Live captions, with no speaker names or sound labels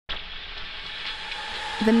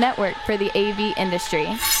the network for the AV industry.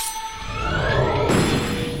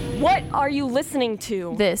 What are you listening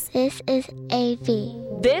to? This is AV.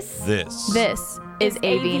 This is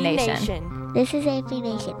AVNation. This is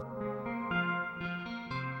AVNation.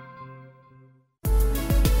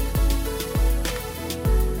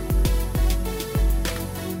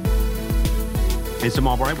 It's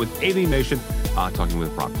Jamal Bryant with AVNation, talking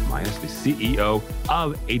with Rob Tomias, the CEO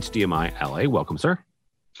of HDMI LA. Welcome, sir.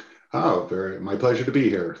 Oh, my pleasure to be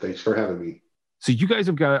here. Thanks for having me. So you guys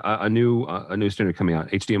have got a new standard coming out,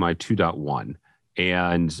 HDMI 2.1.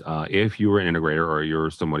 And if you were an integrator or you're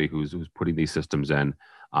somebody who's putting these systems in,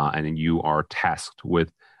 and then you are tasked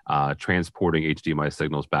with transporting HDMI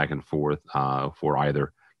signals back and forth for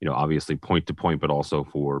either, obviously point to point, but also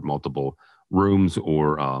for multiple rooms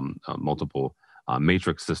or multiple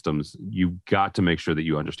matrix systems, you've got to make sure that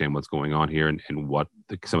you understand what's going on here and what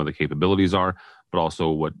some of the capabilities are, but also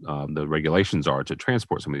what the regulations are to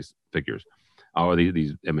transport some of these figures or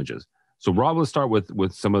these images. So Rob, let's start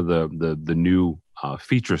with some of the new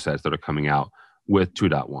feature sets that are coming out with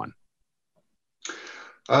 2.1.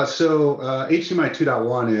 So HDMI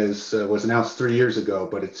 2.1 was announced 3 years ago,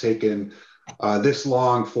 but it's taken this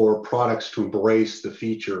long for products to embrace the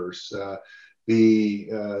features.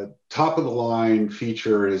 The top of the line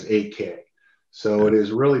feature is 8K. So it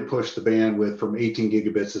has really pushed the bandwidth from 18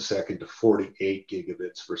 gigabits a second to 48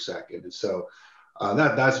 gigabits per second. And so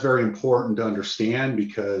that's very important to understand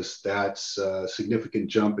because that's a significant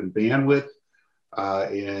jump in bandwidth,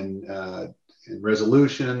 in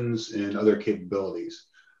resolutions, and other capabilities.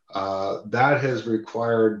 That has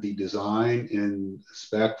required the design and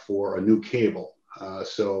spec for a new cable.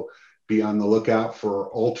 So be on the lookout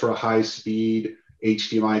for ultra high speed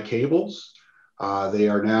HDMI cables. They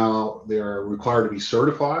are required to be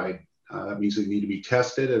certified. That means they need to be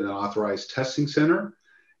tested at an authorized testing center,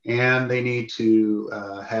 and they need to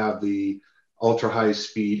have the ultra high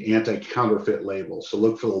speed anti-counterfeit label. So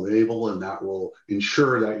look for the label, and that will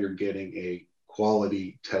ensure that you're getting a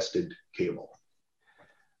quality tested cable.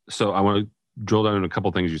 So I want to drill down on a couple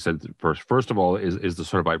of things you said first. First of all, is the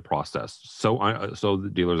certified process. So the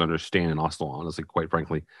dealers understand, and also honestly, quite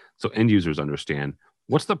frankly, so end users understand,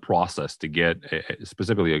 what's the process to get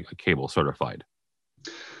specifically a cable certified?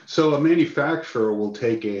 So a manufacturer will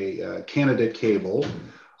take a candidate cable,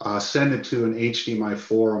 send it to an HDMI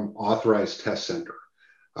forum authorized test center,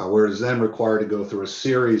 where it is then required to go through a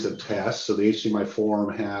series of tests. So the HDMI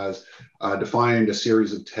forum has defined a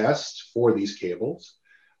series of tests for these cables.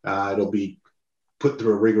 It'll be put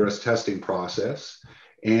through a rigorous testing process.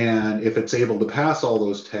 And if it's able to pass all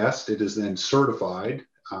those tests, it is then certified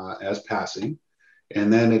as passing.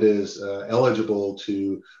 And then it is eligible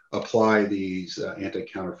to apply these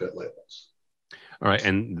anti-counterfeit labels. All right.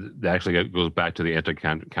 And that actually goes back to the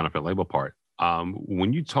anti-counterfeit label part.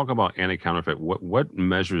 When you talk about anti-counterfeit, what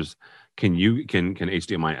measures can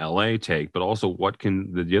HDMI LA take, but also what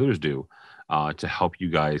can the dealers do to help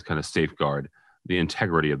you guys kind of safeguard the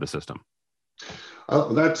integrity of the system?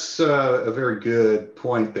 Oh, that's a very good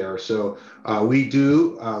point there. So we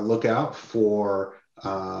do look out for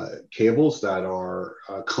cables that are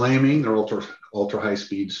claiming they're ultra high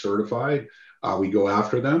speed certified. We go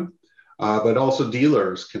after them, but also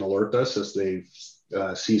dealers can alert us as they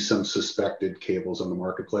see some suspected cables on the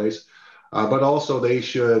marketplace. But also they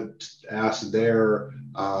should ask their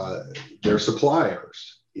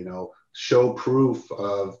suppliers, show proof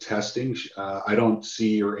of testing. I don't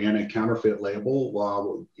see your anti-counterfeit label.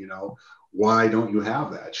 Well, why don't you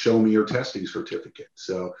have that? Show me your testing certificate.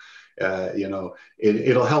 So,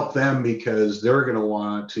 it'll help them because they're going to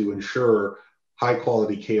want to ensure high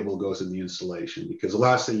quality cable goes in the installation, because the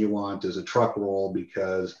last thing you want is a truck roll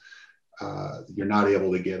because you're not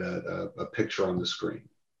able to get a picture on the screen.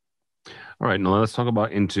 All right, now let's talk about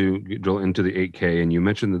drill into the 8K, and you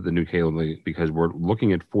mentioned that the new cable, because we're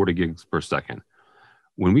looking at 40 gigs per second.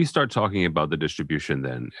 When we start talking about the distribution,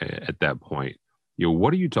 then at that point,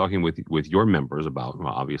 what are you talking with your members about? Well,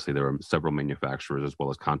 obviously, there are several manufacturers as well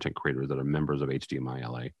as content creators that are members of HDMI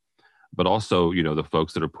LA, but also the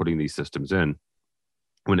folks that are putting these systems in.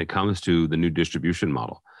 When it comes to the new distribution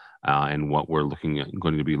model and what we're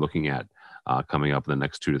going to be looking at coming up in the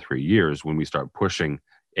next 2 to 3 years, when we start pushing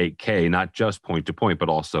 8K, not just point to point, but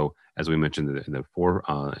also, as we mentioned in the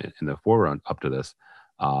forerun up to this,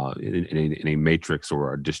 in a matrix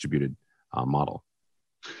or a distributed model.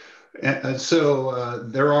 And so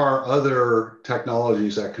there are other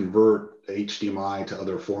technologies that convert HDMI to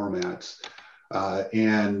other formats,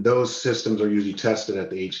 and those systems are usually tested at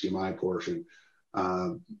the HDMI portion.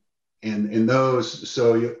 and those,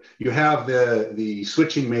 so you have the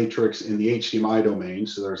switching matrix in the HDMI domain.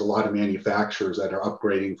 So there's a lot of manufacturers that are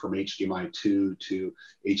upgrading from HDMI 2 to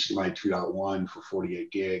HDMI 2.1 for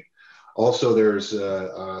 48 gig. Also, there's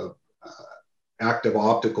active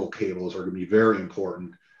optical cables are going to be very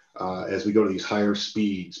important as we go to these higher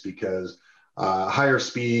speeds, because higher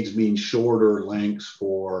speeds mean shorter lengths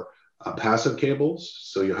for passive cables.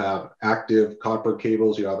 So you have active copper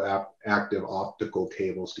cables, you have active optical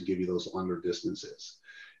cables to give you those longer distances.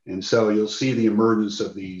 And so you'll see the emergence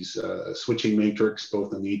of these switching matrix,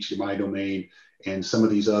 both in the HDMI domain and some of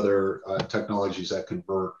these other technologies that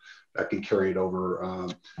convert, that can carry it over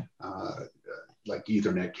like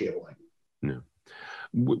Ethernet cabling. Yeah.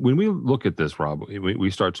 When we look at this, Rob, we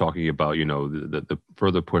start talking about, the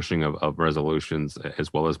further pushing of resolutions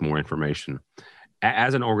as well as more information.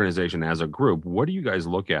 As an organization, as a group, what do you guys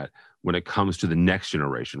look at when it comes to the next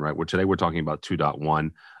generation, right? Today we're talking about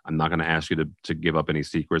 2.1. I'm not going to ask you to give up any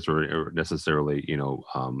secrets or necessarily,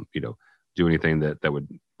 do anything that would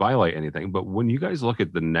violate anything. But when you guys look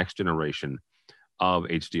at the next generation of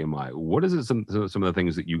HDMI, what is it, some of the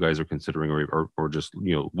things that you guys are considering or just,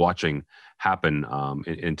 watching happen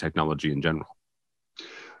in technology in general?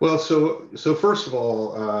 Well, so first of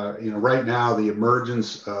all, right now the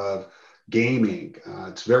emergence of gaming,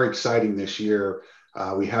 it's very exciting this year.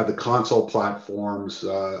 We have the console platforms,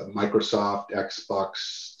 Microsoft,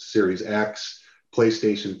 Xbox Series X,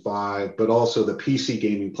 PlayStation 5, but also the PC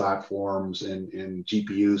gaming platforms and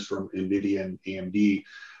GPUs from NVIDIA and AMD.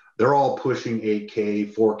 They're all pushing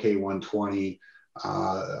 8K, 4K 120,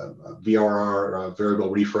 VRR,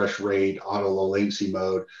 variable refresh rate, auto low latency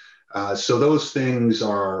mode. So those things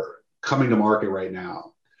are coming to market right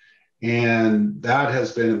now. And that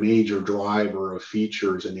has been a major driver of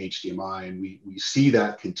features in HDMI. And we see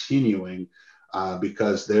that continuing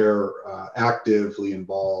because they're actively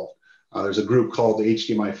involved. There's a group called the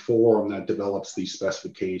HDMI Forum that develops these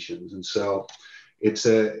specifications. And so it's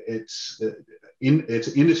an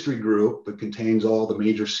industry group that contains all the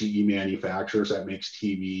major CE manufacturers that makes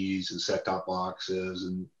TVs and set-top boxes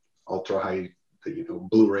and ultra-high,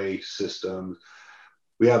 Blu-ray systems.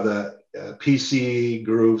 We have the PC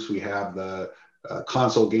groups, we have the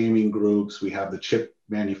console gaming groups, we have the chip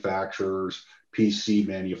manufacturers, PC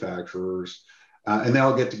manufacturers, and they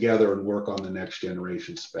all get together and work on the next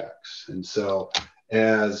generation specs. And so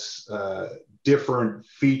as different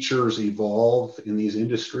features evolve in these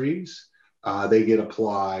industries, they get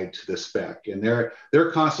applied to the spec. And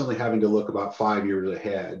they're constantly having to look about 5 years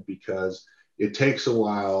ahead, because it takes a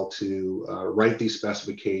while to write these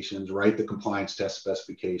specifications, write the compliance test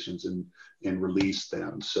specifications, and release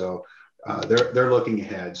them. So they're looking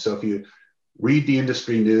ahead. So if you read the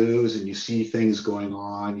industry news and you see things going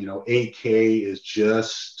on, 8K is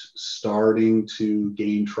just starting to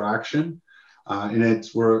gain traction, and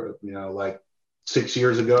we're like 6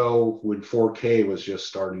 years ago when 4K was just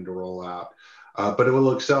starting to roll out, but it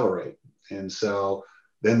will accelerate. And so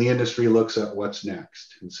then the industry looks at what's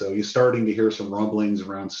next. And so you're starting to hear some rumblings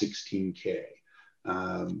around 16K.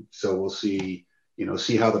 So we'll see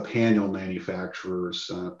how the panel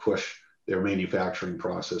manufacturers push their manufacturing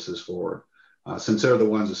processes forward, since they're the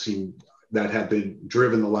ones that have been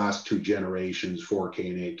driven the last two generations,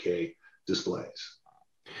 4K and 8K displays.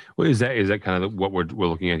 Well, is that kind of what we're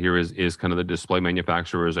looking at here is kind of the display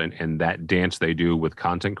manufacturers and that dance they do with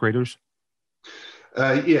content creators?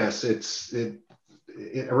 Yes,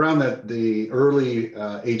 around the early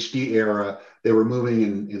HD era, they were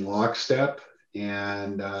moving in lockstep,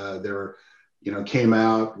 and came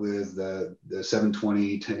out with the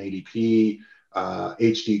 720 1080p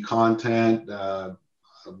HD content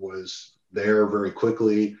was there very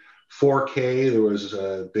quickly. 4K, there was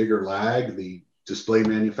a bigger lag. The display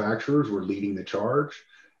manufacturers were leading the charge,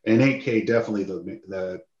 and 8K, definitely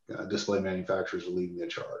the display manufacturers are leading the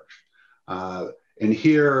charge. And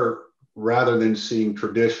here, rather than seeing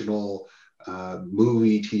traditional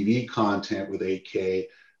movie TV content with 8K,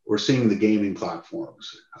 we're seeing the gaming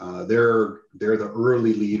platforms. They're the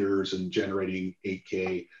early leaders in generating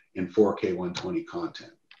 8K and 4K 120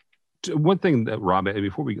 content. One thing that, Rob,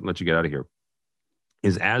 before we let you get out of here,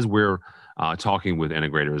 is as we're talking with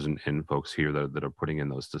integrators and folks here that are putting in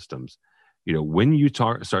those systems, when you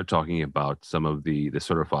start talking about some of the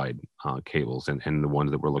certified cables and the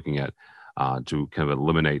ones that we're looking at to kind of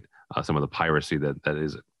eliminate some of the piracy that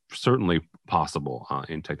is certainly possible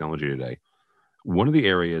in technology today, one of the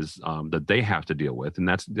areas that they have to deal with, and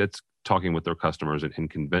that's talking with their customers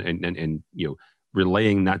and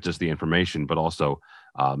relaying not just the information, but also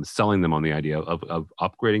selling them on the idea of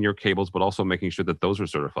upgrading your cables, but also making sure that those are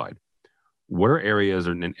certified. what are areas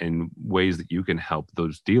and ways that you can help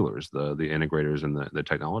those dealers, the integrators and the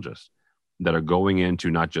technologists that are going into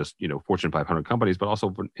not just, Fortune 500 companies, but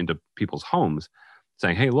also into people's homes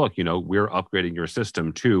saying, hey, look, we're upgrading your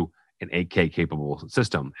system to an 8K capable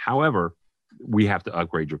system. However, we have to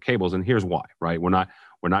upgrade your cables, and here's why, right? We're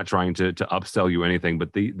not trying to upsell you anything,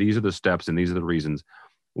 but these are the steps and these are the reasons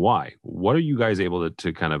why. What are you guys able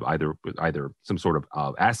to kind of either some sort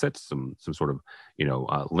of assets, some sort of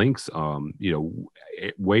links,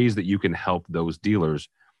 ways that you can help those dealers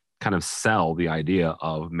kind of sell the idea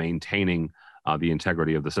of maintaining the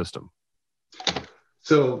integrity of the system?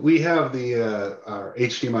 So we have our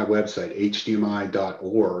HDMI website,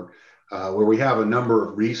 hdmi.org, where we have a number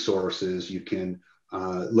of resources you can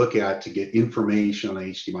look at to get information on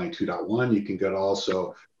HDMI 2.1. You can get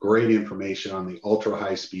also great information on the ultra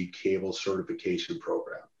high speed cable certification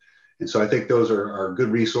program. And so I think those are good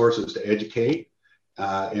resources to educate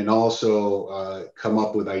and also come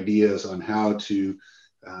up with ideas on how to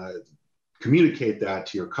communicate that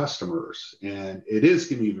to your customers. And it is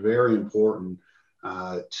going to be very important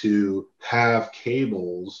to have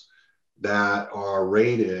cables that are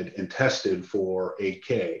rated and tested for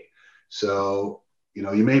 8K. So,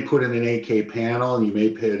 you may put in an 8K panel and you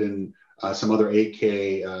may put in some other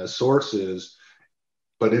 8K sources,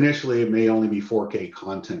 but initially it may only be 4K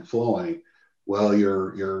content flowing. Well,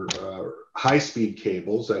 your high-speed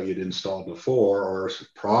cables that you'd installed before are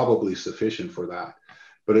probably sufficient for that.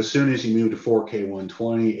 But as soon as you move to 4K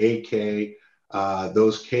 120, 8K,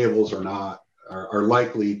 those cables are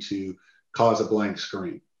likely to cause a blank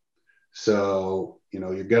screen. So,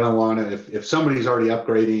 you're going to want to, if somebody's already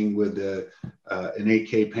upgrading with an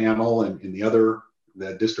 8K panel and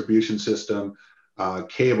the distribution system,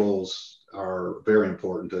 cables are very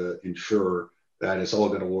important to ensure that it's all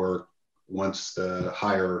going to work once the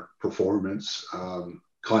higher performance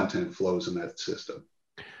content flows in that system.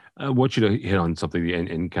 I want you to hit on something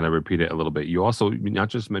and kind of repeat it a little bit. You also not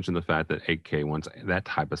just mentioned the fact that 8K, once that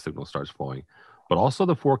type of signal starts flowing, but also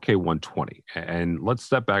the 4K 120. And let's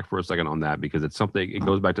step back for a second on that, because it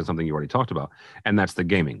goes back to something you already talked about, and that's the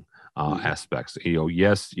gaming aspects.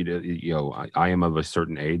 Yes, I am of a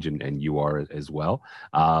certain age, and you are as well,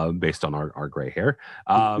 based on our gray hair.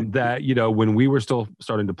 That when we were still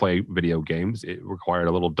starting to play video games, it required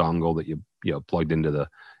a little dongle that you plugged into the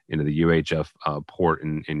UHF port,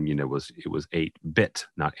 and it was 8-bit,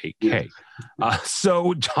 not 8K.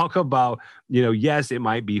 So talk about yes, it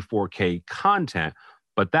might be 4K content,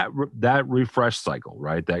 but that refresh cycle,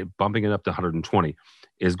 right? That bumping it up to 120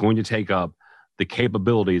 is going to take up the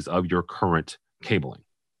capabilities of your current cabling.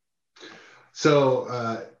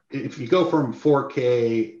 So if you go from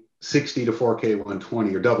 4K 60 to 4K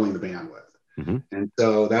 120, you're doubling the bandwidth. Mm-hmm. And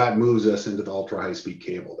so that moves us into the ultra high speed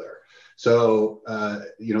cable there. So,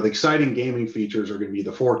 the exciting gaming features are going to be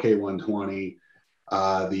the 4K 120,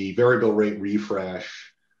 the variable rate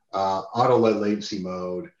refresh, auto low latency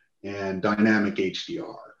mode, and dynamic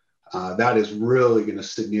HDR. That is really going to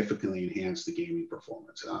significantly enhance the gaming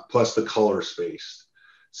performance, plus the color space.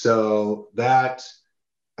 So that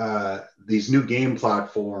these new game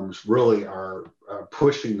platforms really are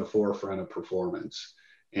pushing the forefront of performance.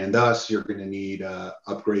 And thus, you're going to need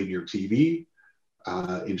upgrade your TV,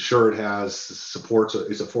 ensure it is a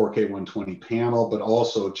 4K 120 panel, but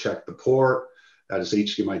also check the port. That is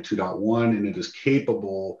HDMI 2.1, and it is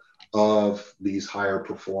capable of these higher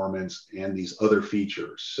performance and these other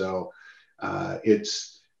features. So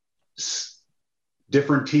it's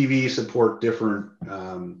different TVs support different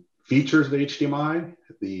features of HDMI.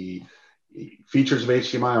 The features of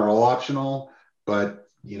HDMI are all optional, but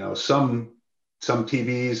some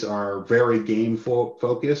TVs are very game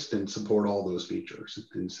focused and support all those features.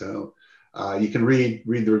 And so you can read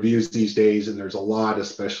the reviews these days, and there's a lot,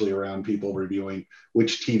 especially around people reviewing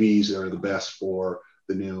which TVs are the best for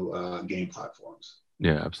the new game platforms.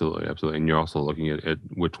 Yeah, absolutely. Absolutely. And you're also looking at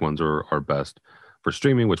which ones are best for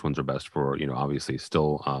streaming, which ones are best for, obviously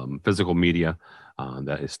still physical media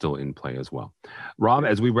that is still in play as well. Rob,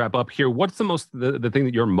 as we wrap up here, what's the thing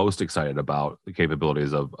that you're most excited about the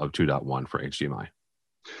capabilities of 2.1 for HDMI?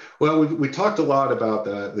 Well, we talked a lot about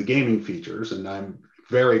the gaming features, and I'm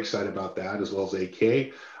very excited about that, as well as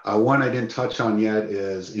 8K. One I didn't touch on yet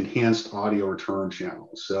is enhanced audio return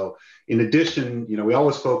channels. So in addition, we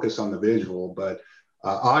always focus on the visual, but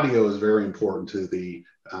audio is very important to the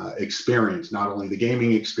experience, not only the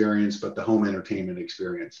gaming experience, but the home entertainment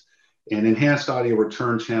experience. And enhanced audio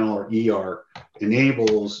return channel, or ER,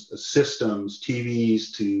 enables systems,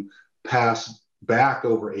 TVs, to pass back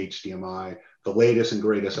over HDMI the latest and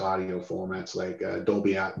greatest audio formats like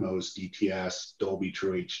Dolby Atmos, DTS, Dolby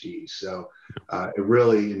True HD. So it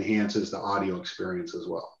really enhances the audio experience as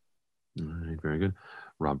well. All right, very good.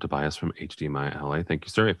 Rob Tobias from HDMI LA. Thank you,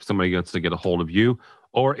 sir. If somebody wants to get a hold of you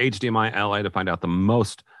or HDMI LA to find out the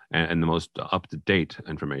most and the most up-to-date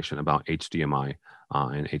information about HDMI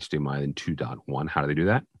and HDMI 2.1, how do they do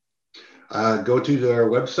that? Go to their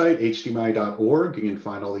website, hdmi.org. You can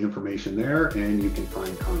find all the information there, and you can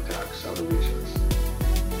find contacts, other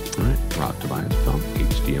resources. All right, Rob Tobias from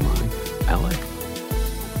HDMI LA.